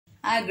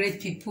Hi great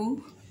people,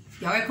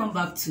 you're welcome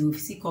back to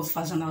Physique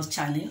Fashion House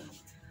channel.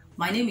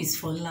 My name is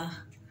Fola.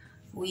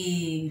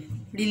 We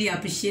really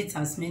appreciate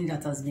as many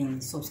that has been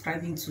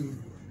subscribing to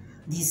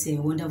this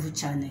wonderful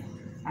channel,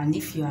 and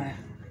if you are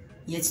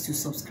yet to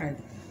subscribe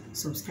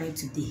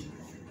today.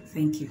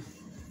 Thank you.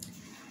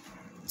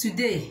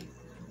 Today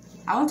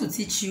I want to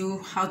teach you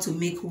how to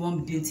make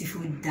one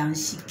beautiful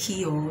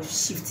dashiki or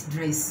shift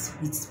dress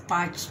with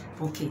patch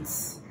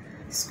pockets.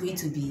 It's going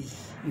to be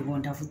a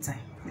wonderful time.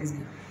 Let's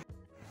go.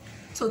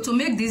 So to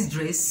make this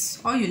dress,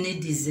 all you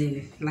need is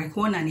like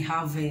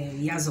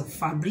 1.5 yards of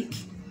fabric,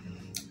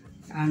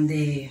 and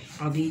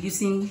I'll be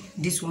using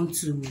this one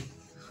to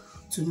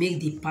make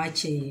the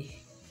patch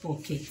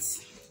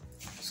pockets.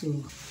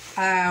 So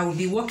I will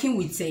be working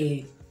with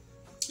the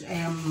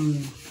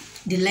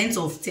length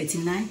of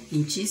 39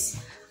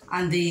 inches,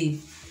 and the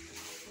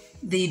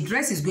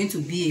dress is going to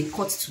be a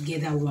cut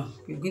together one.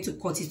 We're going to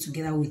cut it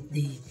together with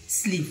the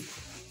sleeve.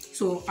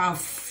 So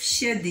I've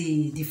shared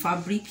the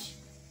fabric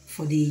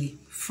for the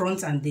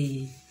front and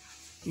the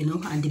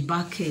and the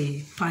back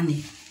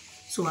panel.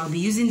 So I'll be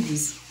using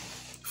this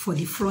for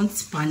the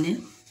front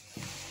panel.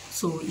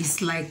 So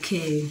it's like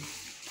I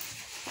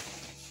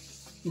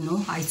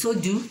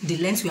told you the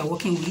length we are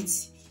working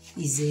with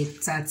is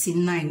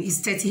 39. It's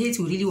 38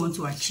 we really want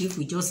to achieve.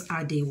 We just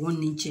add a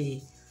 1 inch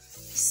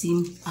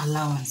seam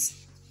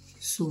allowance,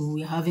 so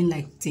we're having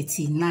like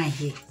 39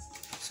 here.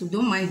 So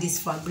don't mind this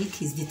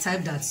fabric, is the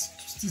type that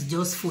is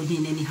just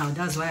folding anyhow.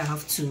 That's why I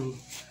have to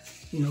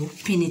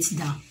pin it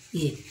down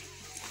here.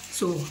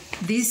 So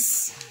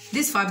this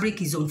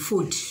fabric is on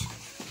fold.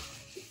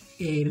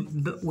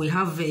 We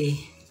have a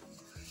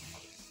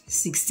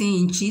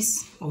 16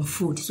 inches on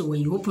fold, so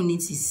when you open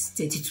it, it's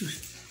 32.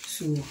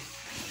 So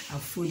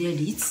I've folded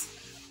it.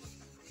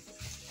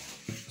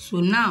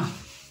 So now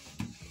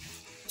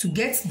to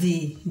get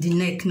the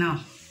neck,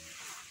 now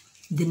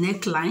the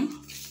neckline,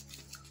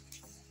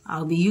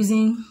 I'll be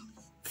using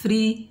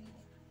 3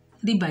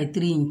 by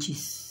 3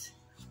 inches,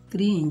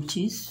 3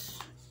 inches.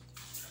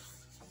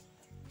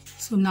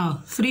 So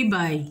now 3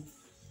 by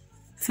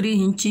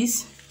 3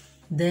 inches.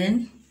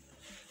 Then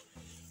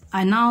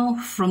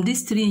from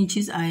these 3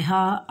 inches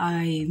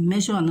I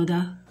measure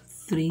another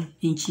 3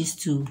 inches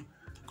to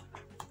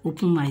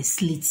open my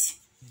slit.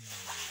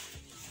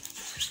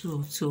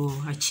 So to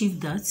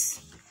achieve that,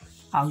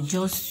 I'll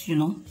just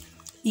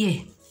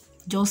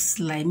just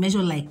like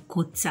measure like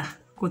quarter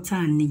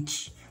an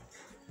inch,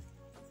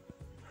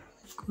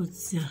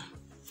 quarter.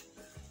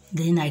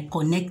 Then I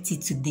connect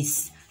it to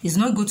this. It's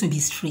not going to be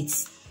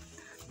straight.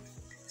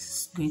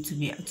 It's going to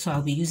be, so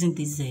I'll be using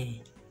this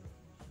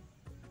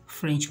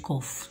French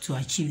cuff to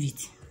achieve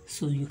it.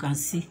 So you can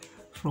see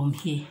from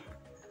here,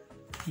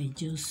 I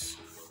just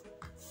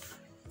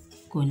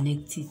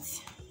connect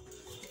it.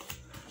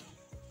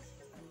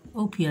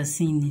 Hope you are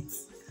seeing it.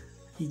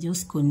 I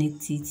just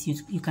connect it.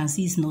 You can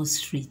see it's not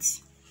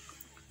straight.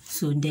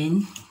 So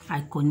then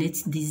I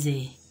connect this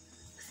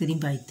 3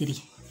 by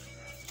 3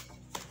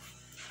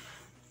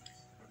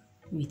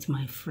 with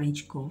my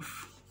French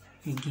cuff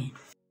again.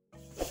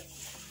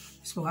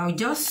 So I'll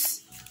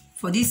just,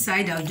 for this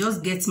side, I'll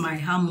just get my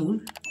armhole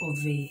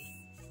of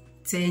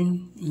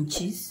 10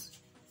 inches.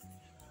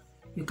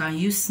 You can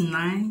use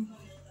 9,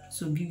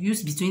 so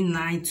use between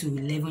 9 to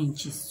 11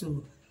 inches.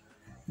 So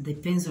it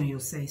depends on your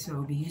size. So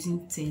I'll be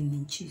using 10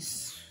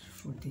 inches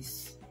for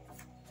this.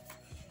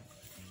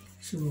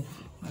 So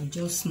I'll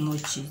just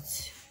notch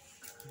it.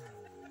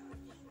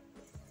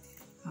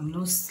 I'm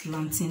not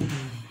slanting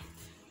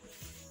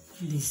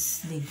this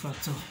sleeve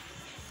at all.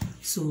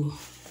 So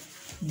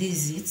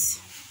this is it.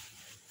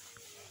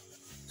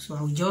 So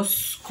I'll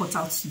just cut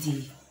out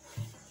the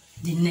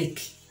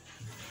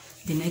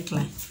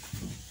neckline.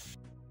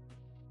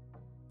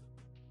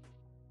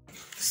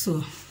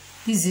 So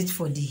this is it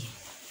for the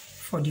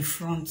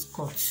front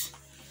cut.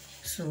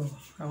 So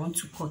I want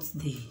to cut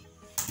the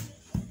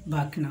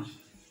back now.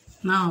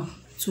 Now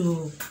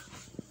to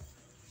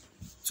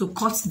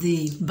cut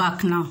the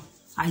back now,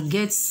 I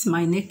get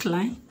my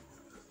neckline,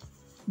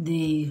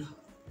 the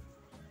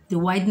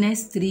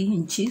wideness 3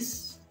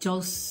 inches,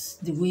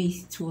 just the way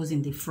it was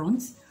in the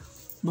front,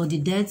 but the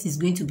depth is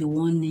going to be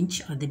 1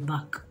 inch at the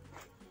back,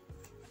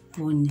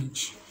 1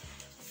 inch.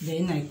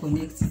 Then I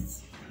connect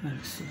it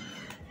like so.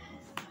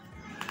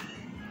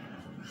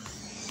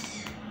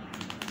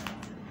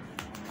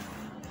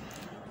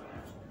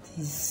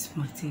 This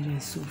material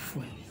is so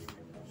fun.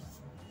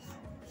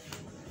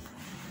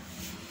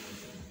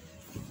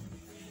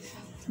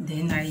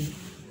 Then I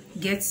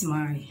get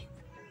my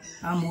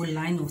armhole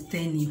line of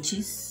 10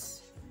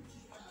 inches.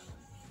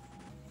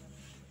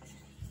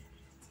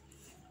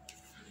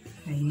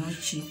 I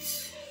notch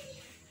it.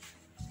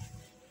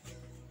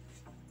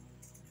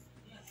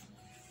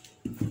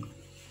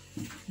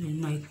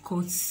 Then I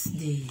cut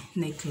the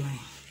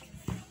neckline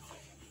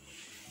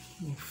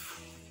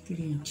of 3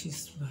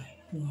 inches by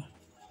 1.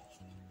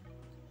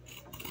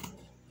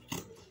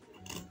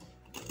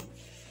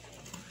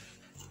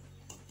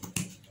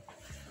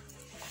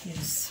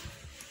 Yes.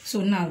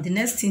 So now the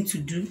next thing to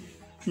do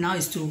now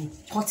is to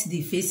cut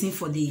the facing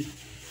for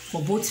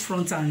both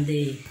front and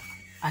the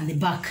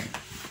back.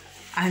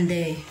 And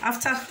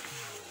after,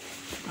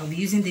 I'll be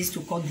using this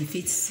to cut the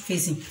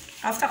facing.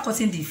 After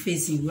cutting the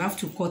facing, we have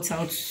to cut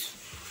out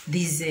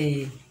this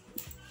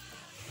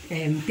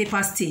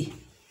paper stay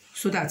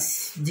so that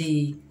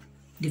the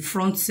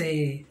front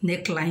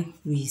neckline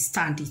will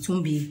stand. It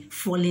won't be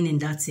falling in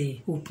that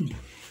opening.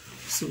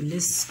 So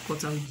let's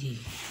cut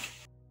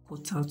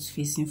out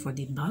facing for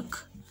the back.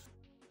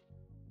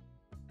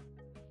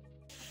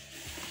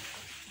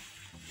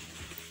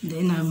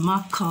 Then I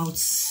mark out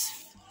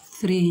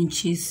 3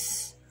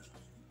 inches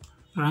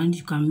round.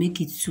 You can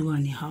make it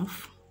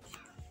 2.5.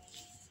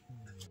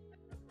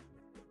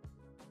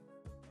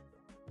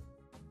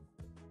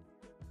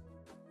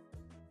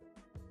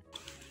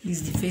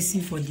 This is the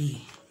facing for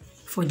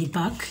the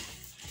back.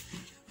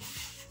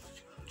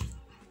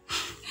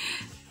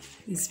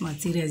 This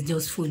material is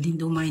just folding,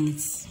 don't mind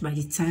it. By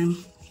the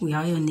time we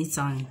iron it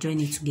and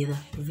join it together,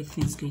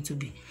 everything is going to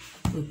be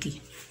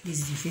okay. This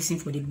is the facing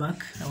for the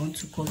back. I want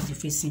to cut the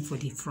facing for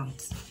the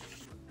front.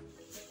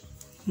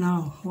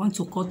 Now I want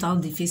to cut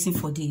out the facing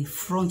for the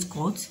front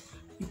cut.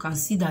 You can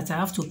see that I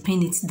have to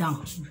pin it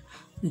down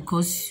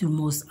because you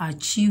must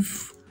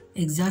achieve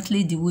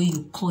exactly the way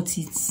you cut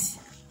it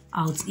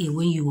out here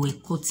when you were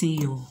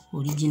cutting your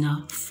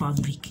original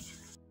fabric.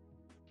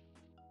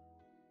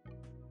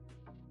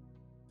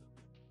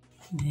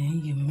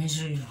 Then you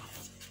measure your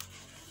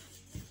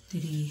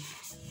 3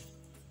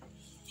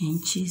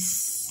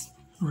 inches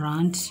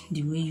round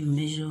the way you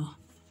measure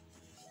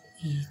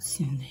it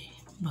in the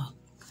back.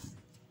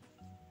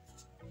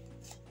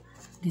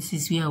 This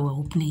is where our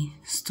opening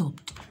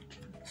stopped.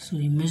 So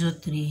you measure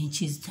 3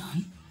 inches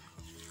down.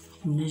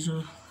 You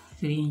measure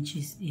 3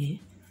 inches here.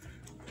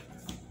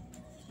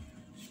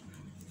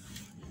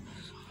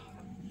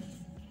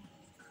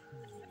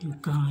 You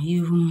can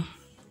even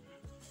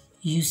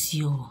use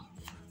your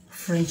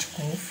French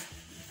curve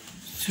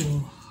to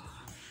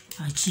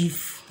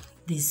achieve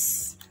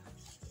this,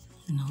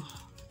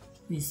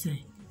 this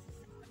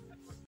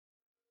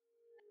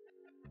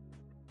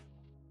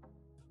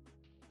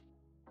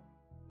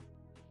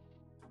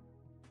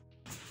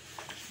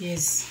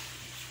yes.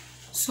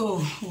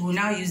 So we will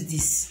now use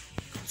this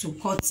to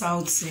cut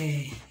out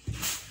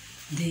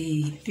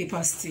the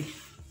paper stay,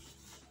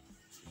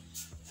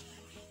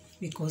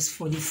 because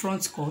for the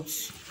front cut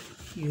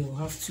you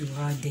have to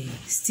add the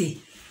stay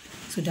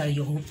so that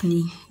your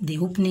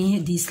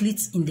the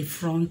slits in the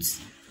front,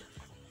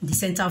 the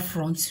center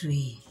front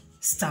will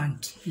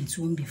stand. It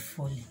won't be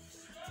falling.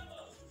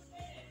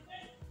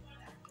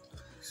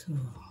 So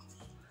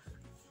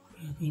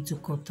we're going to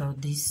cut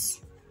out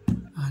this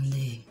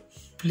and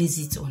place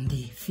it on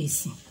the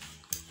facing.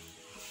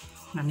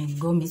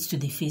 Gum it to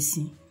the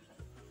facing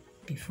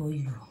before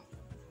you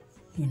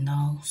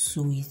now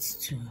sew it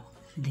to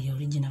the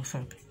original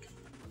fabric.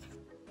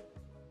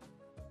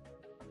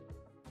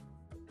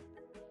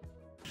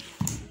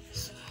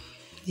 So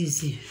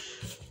this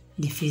is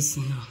the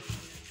facing now.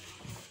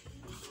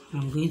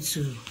 I'm going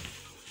to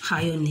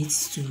iron it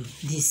to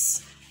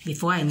this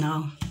before I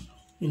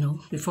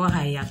before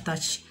I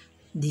attach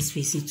this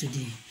facing to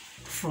the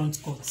front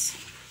cut.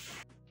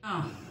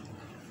 Now,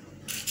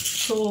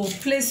 so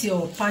place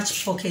your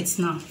patch pockets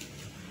now.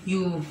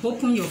 You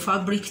open your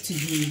fabric to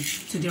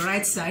the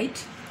right side,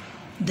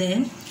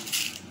 then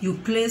you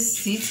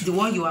place it, the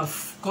one you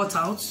have cut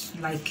out,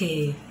 like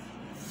a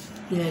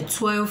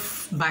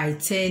 12 by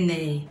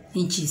 10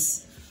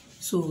 inches.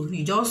 So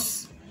you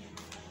just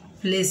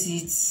place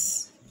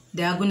it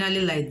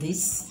diagonally like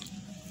this,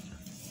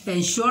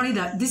 ensuring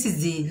that this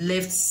is the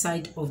left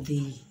side of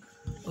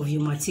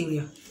your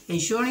material,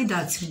 ensuring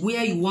that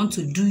where you want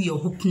to do your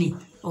opening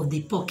of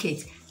the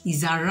pocket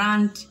is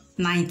around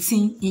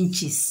 19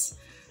 inches,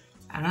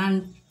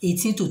 around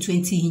 18 to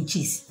 20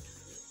 inches.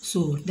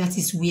 So that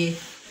is where,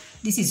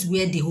 this is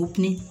where the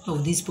opening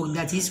of this pocket,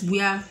 that is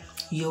where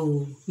you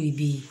will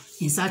be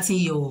inserting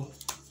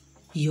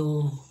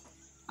your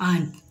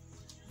hand.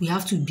 We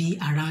have to be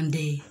around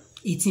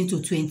 18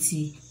 to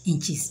 20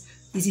 inches.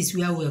 This is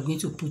where we are going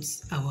to put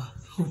our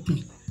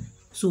opening.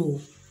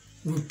 So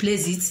we'll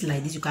place it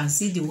like this. You can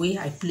see the way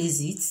I place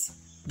it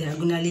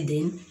diagonally.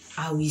 Then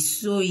I will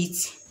sew it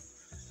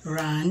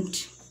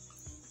round.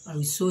 I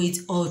will sew it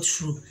all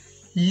through,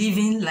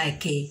 leaving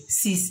like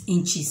 6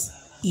 inches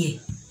here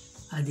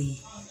at the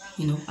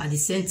at the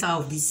center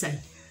of this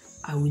side.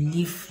 I will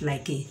leave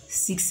like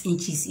 6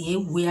 inches here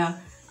where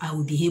I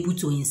will be able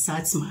to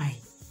insert my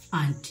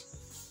hand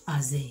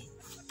as a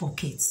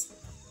pocket.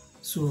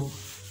 So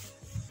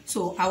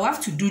I will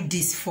have to do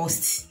this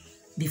first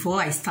before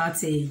I start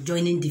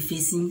joining the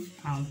facing,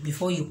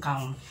 before you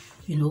can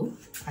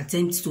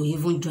attempt to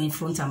even join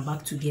front and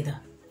back together.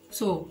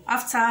 So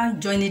after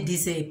joining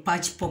this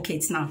patch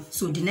pocket now,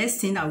 so the next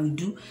thing I will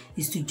do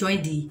is to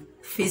join the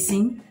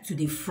facing to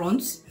the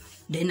front,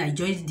 then I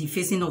join the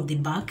facing of the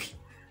back.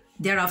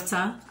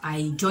 Thereafter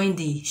I join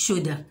the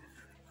shoulder.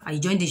 I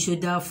join the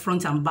shoulder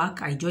front and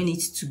back. I join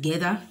it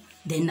together.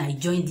 Then I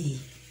join the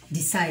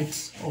side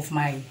of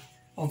my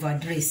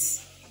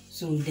overdress.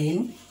 So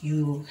then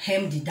you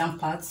hem the down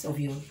parts of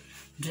your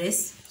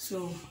dress.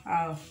 So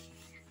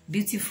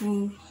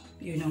beautiful,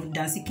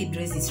 Dashiki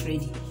dress is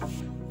ready.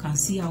 You can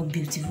see how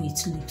beautiful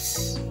it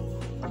looks.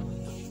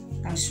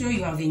 I'm sure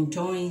you have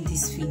enjoyed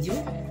this video.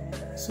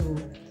 So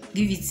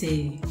give it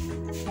a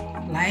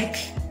like,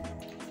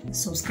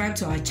 subscribe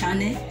to our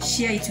channel,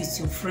 share it with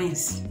your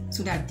friends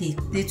so that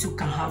they too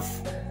can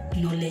have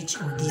knowledge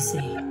of this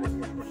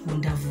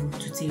wonderful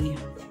tutorial.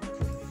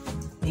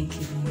 Thank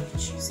you very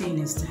much. See you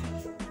next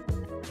time.